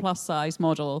Jada, who's a plus-size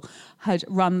model, had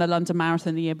run the London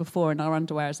Marathon the year before in our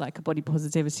underwear as, like, a body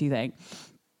positivity thing.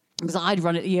 Because I'd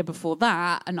run it the year before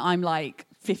that, and I'm, like,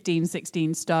 15,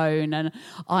 16 stone, and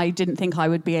I didn't think I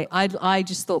would be... I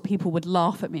just thought people would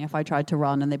laugh at me if I tried to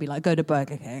run, and they'd be like, go to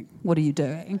Burger King. What are you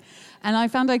doing? And I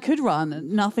found I could run.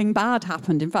 Nothing bad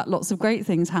happened. In fact, lots of great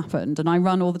things happened, and I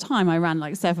run all the time. I ran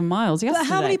like 7 miles yesterday.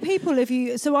 But how many people have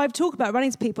you... So I've talked about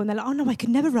running to people, and they're like, oh, no, I could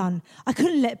never run. I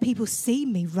couldn't let people see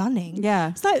me running. Yeah.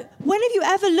 It's like, when have you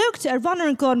ever looked at a runner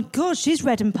and gone, God, she's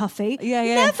red and puffy? Yeah.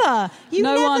 Never. You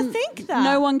never think that.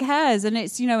 No one cares. And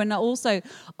it's, and also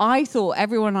I thought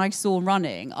everyone I saw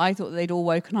running, I thought they'd all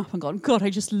woken up and gone, God, I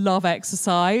just love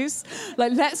exercise.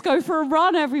 Like, let's go for a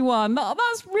run, everyone.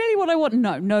 That's really what I want.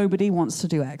 No, nobody wants to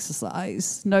do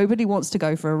exercise. Nobody wants to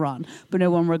go for a run, but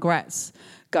no one regrets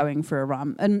going for a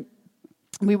run. And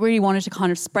we really wanted to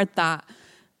kind of spread that.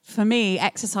 For me,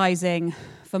 exercising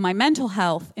for my mental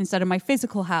health instead of my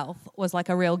physical health was like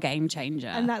a real game changer.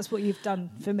 And that's what you've done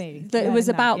for me. It was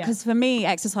about, because for me,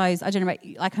 exercise, I don't know,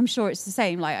 like I'm sure it's the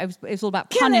same, like it was all about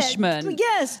punishment.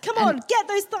 Yes, come on, get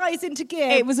those thighs into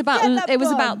gear. It was about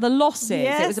the losses.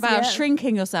 Yes, it was about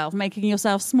shrinking yourself, making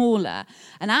yourself smaller.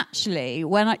 And actually,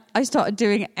 when I started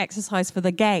doing exercise for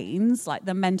the gains, like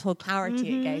the mental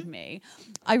clarity it gave me,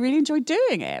 I really enjoyed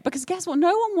doing it, because guess what?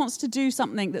 No one wants to do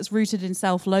something that's rooted in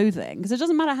self-loathing, because it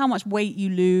doesn't matter how much weight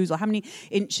you lose or how many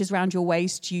inches around your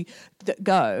waist you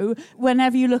go.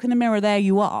 Whenever you look in the mirror, there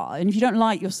you are. And if you don't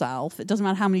like yourself, it doesn't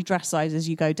matter how many dress sizes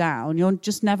you go down. You're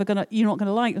not going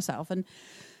to like yourself. And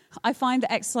I find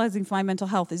that exercising for my mental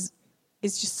health is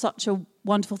just such a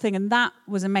wonderful thing. And that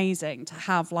was amazing to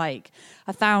have like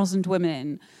 1,000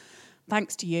 women,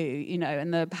 thanks to you,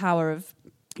 and the power of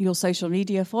your social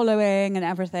media following and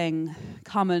everything,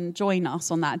 come and join us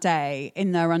on that day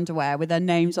in their underwear with their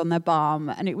names on their bum.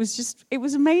 And it was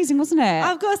amazing, wasn't it?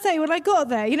 I've got to say, when I got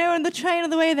there, on the train on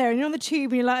the way there, and you're on the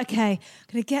tube and you're like, okay,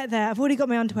 I'm going to get there. I've already got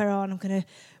my underwear on. I'm going to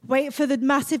wait for the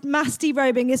massive mass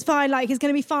derobing. It's fine. Like, it's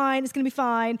going to be fine. It's going to be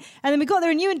fine. And then we got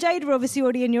there and you and Jade were obviously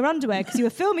already in your underwear because you were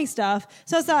filming stuff.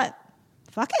 So I was like,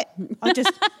 fuck it. I'll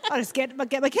just get my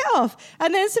kit off.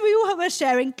 And then so we all were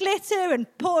sharing glitter and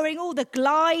pouring all the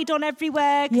Glide on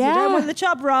everywhere because we don't want the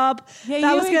chub rub. Yeah,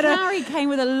 Carrie came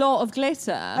with a lot of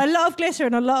glitter. A lot of glitter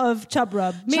and a lot of chub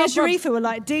rub. Me and Sharifa were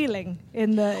like dealing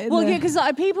in the... because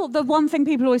the one thing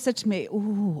people always said to me,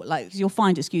 oh, like you'll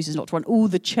find excuses not to run, all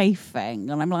the chafing.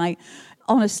 And I'm like...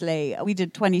 Honestly, we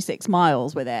did 26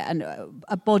 miles with it, and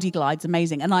a Body Glide's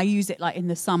amazing. And I use it like in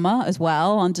the summer as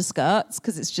well under skirts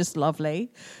because it's just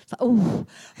lovely. It's like,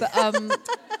 but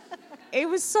it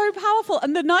was so powerful.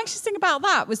 And the nicest thing about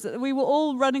that was that we were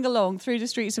all running along through the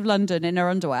streets of London in our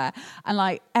underwear, and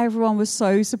like everyone was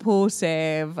so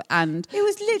supportive. And it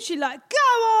was literally like, go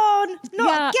on,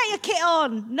 get your kit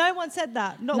on. No one said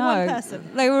that, not one person.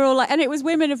 They were all like, and it was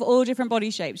women of all different body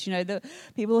shapes. The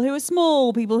people who were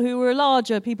small, people who were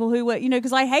larger, people who were,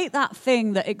 because I hate that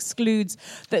thing that excludes.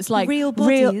 That's like real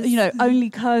bodies. Only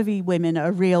curvy women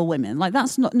are real women. Like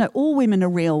that's not. No, all women are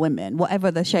real women, whatever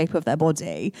the shape of their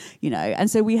body.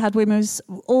 And so we had women with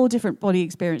all different body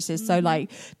experiences. So like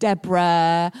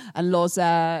Deborah and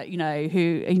Loza,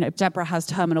 who, Deborah has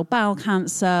terminal bowel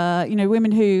cancer,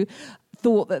 women who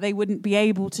thought that they wouldn't be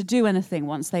able to do anything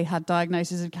once they had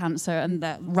diagnosis of cancer, and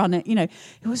that run it, it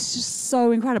was just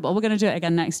so incredible. We're going to do it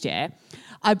again next year.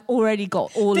 I've already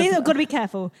got all of... I've got to be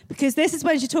careful, because this is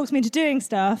when she talks me into doing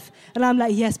stuff, and I'm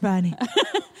like, yes, Bryony.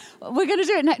 We're going to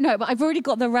do it. No, but I've already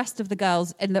got the rest of the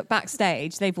girls in the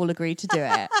backstage. They've all agreed to do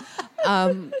it.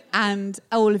 And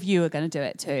all of you are going to do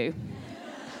it too.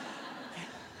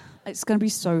 It's going to be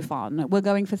so fun. We're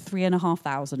going for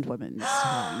 3,500 women this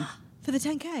time. For the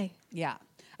 10K? Yeah.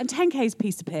 And 10K is a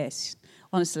piece of piss.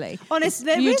 Honestly,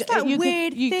 there is that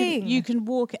weird thing. You can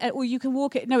walk it, or you can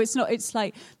walk it. No, it's not. It's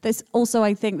like there's also,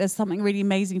 I think there's something really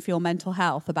amazing for your mental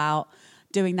health about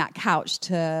doing that couch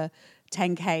to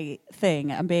 10K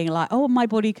thing and being like, oh, my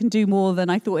body can do more than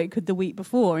I thought it could the week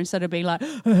before, instead of being like,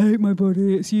 I hate my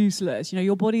body, it's useless.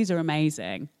 Your bodies are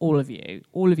amazing. All of you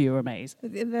are amazing.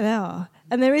 They are.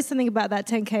 And there is something about that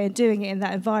 10K and doing it in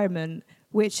that environment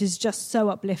which is just so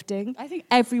uplifting. I think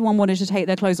everyone wanted to take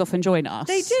their clothes off and join us.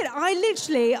 They did.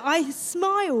 I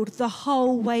smiled the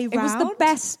whole way round. It was the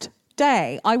best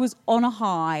day. I was on a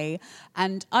high,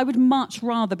 and I would much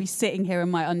rather be sitting here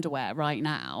in my underwear right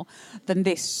now than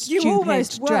this stupid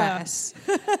dress.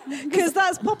 Because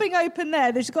that's popping open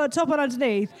there. She's got a top on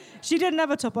underneath. She didn't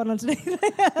have a top on underneath.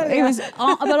 It was,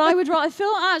 but I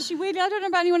feel actually weirdly, I don't know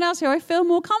about anyone else here, I feel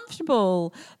more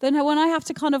comfortable than when I have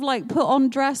to kind of like put on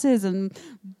dresses and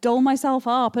doll myself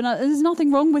up. And there's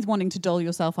nothing wrong with wanting to doll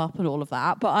yourself up and all of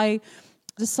that, but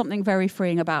there's something very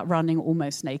freeing about running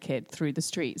almost naked through the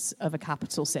streets of a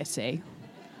capital city.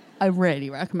 I really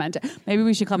recommend it. Maybe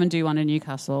we should come and do one in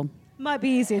Newcastle. Might be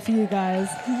easier for you guys.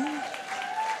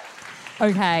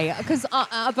 Okay, because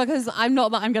I'm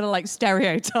not that I'm going to like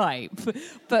stereotype,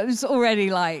 but it's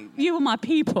already like, you are my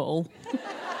people.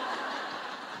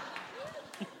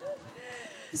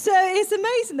 So it's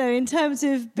amazing, though, in terms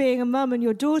of being a mum and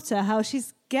your daughter, how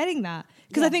she's getting that.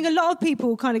 Because I think a lot of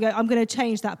people kind of go, I'm going to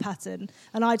change that pattern,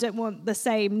 and I don't want the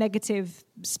same negative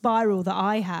spiral that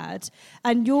I had.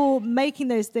 And you're making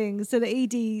those things so that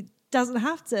Edie doesn't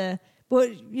have to.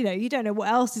 But, you know, you don't know what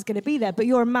else is going to be there, but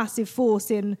you're a massive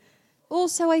force in...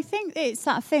 Also, I think it's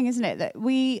that thing, isn't it, that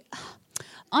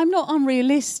I'm not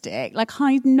unrealistic. Like,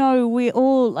 I know we're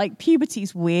all, like,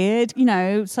 puberty's weird, you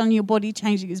know, suddenly your body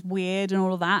changing is weird and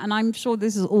all of that. And I'm sure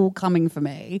this is all coming for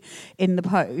me in the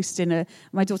post.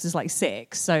 My daughter's, like,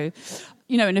 6. So,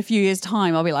 you know, in a few years'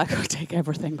 time, I'll be like, I'll take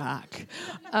everything back.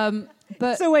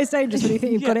 But it's always dangerous when you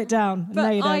think you've got it down. But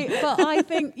no, you don't. But I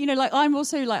think, you know, like, I'm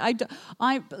also like,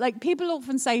 I like, people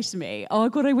often say to me, oh,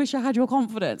 God, I wish I had your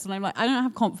confidence. And I'm like, I don't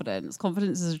have confidence.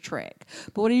 Confidence is a trick.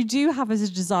 But what I do have is a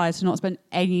desire to not spend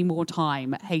any more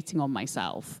time hating on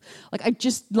myself. Like,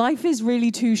 life is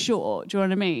really too short. Do you know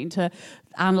what I mean? To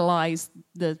analyse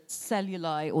the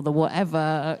cellulite or the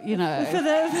whatever, you know. For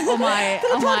the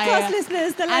podcast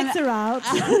listeners, the legs are out.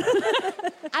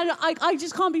 And I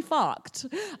just can't be fucked.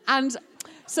 And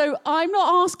so I'm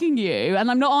not asking you, and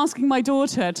I'm not asking my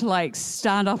daughter to, like,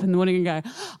 stand up in the morning and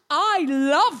go, I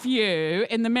love you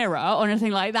in the mirror or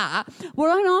anything like that. What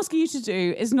I'm asking you to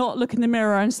do is not look in the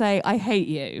mirror and say, I hate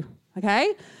you,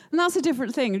 okay? And that's a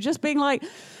different thing. Just being like,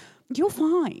 you're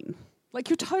fine. Like,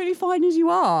 you're totally fine as you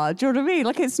are. Do you know what I mean?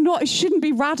 Like, it shouldn't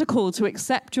be radical to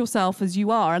accept yourself as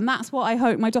you are. And that's what I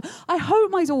hope my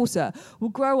daughter will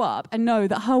grow up and know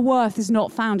that her worth is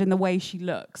not found in the way she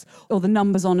looks or the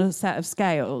numbers on a set of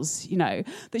scales, you know,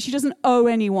 that she doesn't owe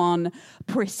anyone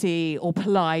pretty or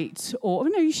polite or,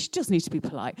 no, she does need to be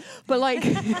polite. But, like, do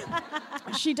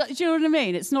you know what I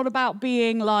mean? It's not about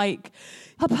being, like,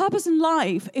 her purpose in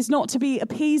life is not to be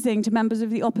appeasing to members of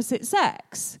the opposite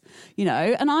sex, you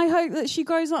know, and I hope that she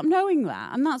grows up knowing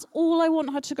that. And that's all I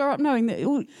want her to grow up knowing, that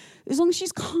as long as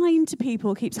she's kind to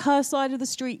people, keeps her side of the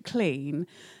street clean,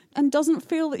 and doesn't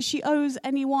feel that she owes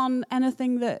anyone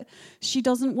anything that she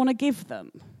doesn't want to give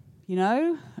them, you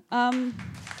know?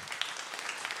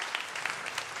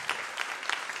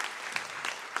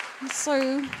 So,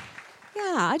 yeah,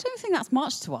 I don't think that's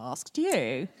much to ask, do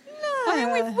you?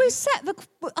 I mean,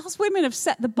 us women have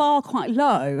set the bar quite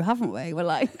low, haven't we? We're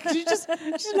like, just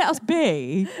let us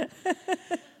be.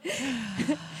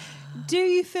 Do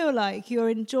you feel like you're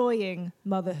enjoying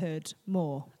motherhood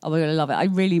more? Oh, we're going to love it.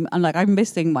 I'm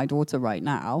missing my daughter right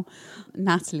now.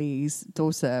 Natalie's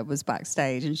daughter was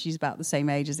backstage, and she's about the same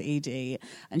age as Edie,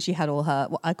 and she had all her,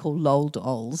 what I call LOL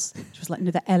dolls. She was like,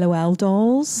 no, the LOL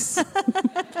dolls.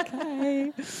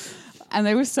 Okay. And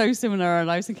they were so similar,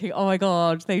 and I was thinking, oh my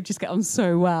God, they just get on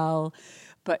so well.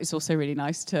 But it's also really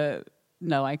nice to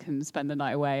know I can spend the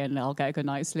night away and I'll get a good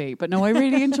night's sleep. But no, I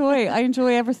really enjoy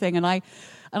everything, and I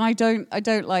try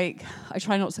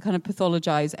not to kind of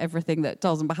pathologize everything that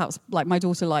doesn't. Perhaps, like, my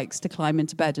daughter likes to climb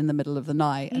into bed in the middle of the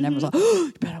night, and everyone's like, oh,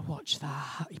 you better watch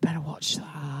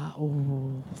that.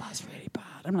 Oh, that's really bad.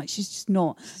 I'm like, she's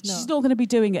not going to be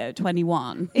doing it at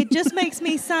 21. It just makes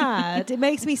me sad. It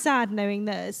makes me sad knowing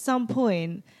that at some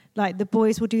point, like, the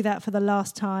boys will do that for the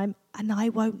last time, and I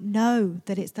won't know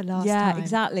that it's the last time. Yeah,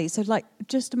 exactly. So, like,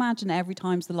 just imagine every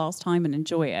time's the last time and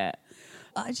enjoy it.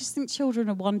 I just think children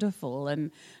are wonderful,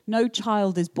 and no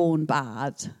child is born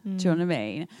bad. Do you know what I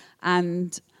mean?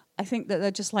 And I think that they're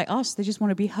just like us. They just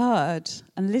want to be heard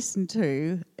and listened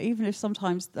to, even if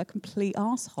sometimes they're complete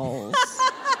assholes.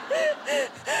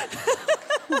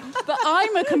 But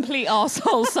I'm a complete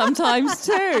arsehole sometimes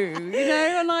too, you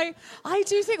know? And I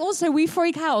do think also we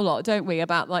freak out a lot, don't we,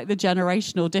 about, like, the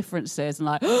generational differences, and,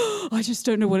 like, oh, I just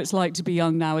don't know what it's like to be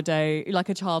young nowadays, like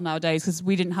a child nowadays, because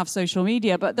we didn't have social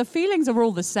media. But the feelings are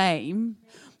all the same.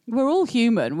 We're all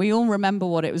human. We all remember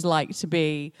what it was like to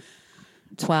be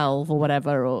 12 or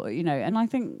whatever, or, you know, and I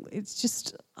think it's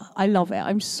just, I love it.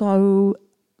 I'm so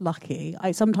lucky.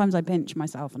 Sometimes I pinch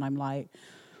myself and I'm like,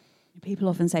 people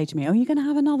often say to me, oh, you're going to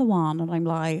have another one? And I'm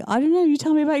like, I don't know, you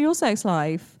tell me about your sex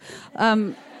life.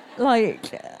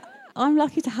 Like, I'm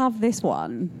lucky to have this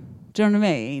one. Do you know what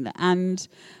I mean? And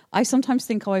I sometimes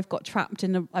think, oh, I've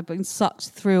been sucked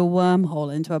through a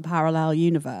wormhole into a parallel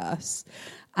universe.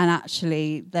 And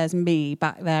actually, there's me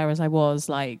back there as I was,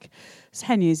 like,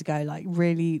 10 years ago, like,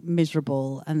 really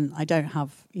miserable, and I don't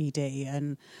have ED,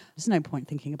 and there's no point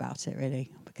thinking about it, really,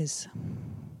 because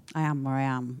I am where I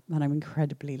am, and I'm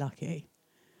incredibly lucky.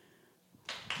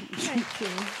 Thank you.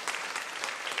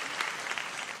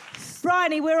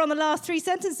 Bryony, we're on the last 3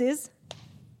 sentences.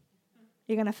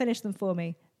 You're going to finish them for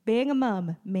me. Being a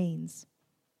mum means...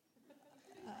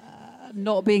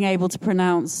 Not being able to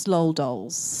pronounce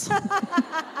loldols.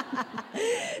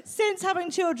 Since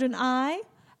having children, I...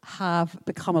 have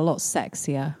become a lot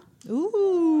sexier.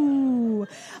 Ooh.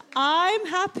 I'm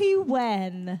happy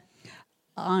when...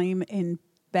 I'm in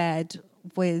bed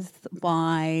with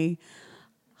my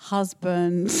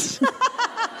husband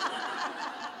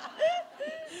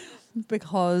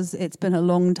because it's been a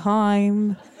long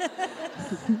time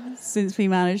since we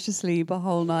managed to sleep a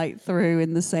whole night through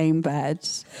in the same bed.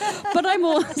 But I'm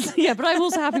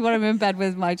also happy when I'm in bed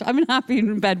with I'm happy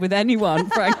in bed with anyone,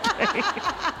 frankly.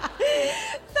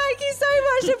 Thank you so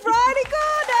much to Bryony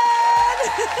Gordon.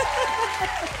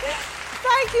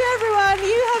 Thank you, everyone.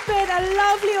 You have been a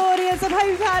lovely audience. I hope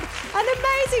you've had an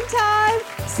amazing time.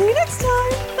 See you next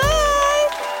time. Bye.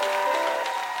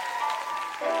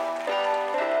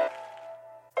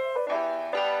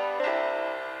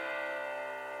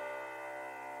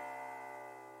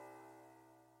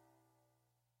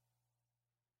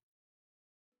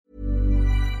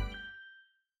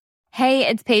 Hey,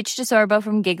 it's Paige DeSorbo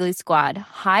from Giggly Squad.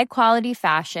 High quality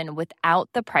fashion without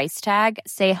the price tag.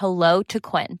 Say hello to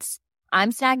Quince.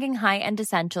 I'm snagging high-end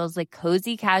essentials like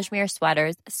cozy cashmere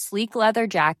sweaters, sleek leather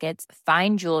jackets,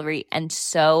 fine jewelry, and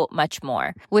so much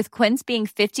more. With Quince being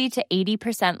 50 to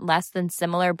 80% less than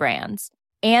similar brands.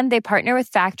 And they partner with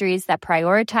factories that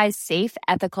prioritize safe,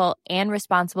 ethical, and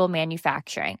responsible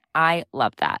manufacturing. I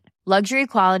love that. Luxury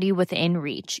quality within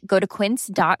reach. Go to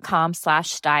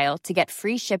quince.com/style to get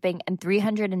free shipping and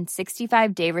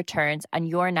 365-day returns on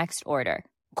your next order.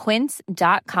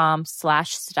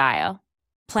 Quince.com/style.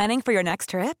 Planning for your next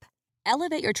trip?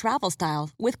 Elevate your travel style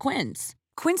with Quince.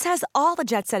 Quince has all the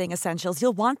jet-setting essentials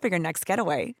you'll want for your next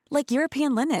getaway, like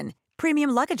European linen, premium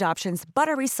luggage options,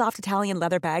 buttery soft Italian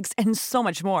leather bags, and so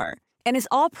much more. And is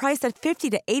all priced at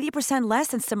 50 to 80% less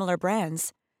than similar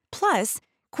brands. Plus,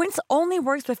 Quince only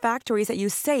works with factories that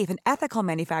use safe and ethical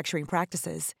manufacturing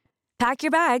practices. Pack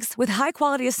your bags with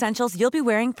high-quality essentials you'll be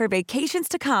wearing for vacations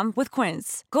to come with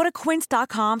Quince. Go to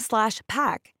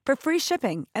quince.com/pack for free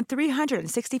shipping and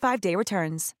 365-day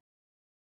returns.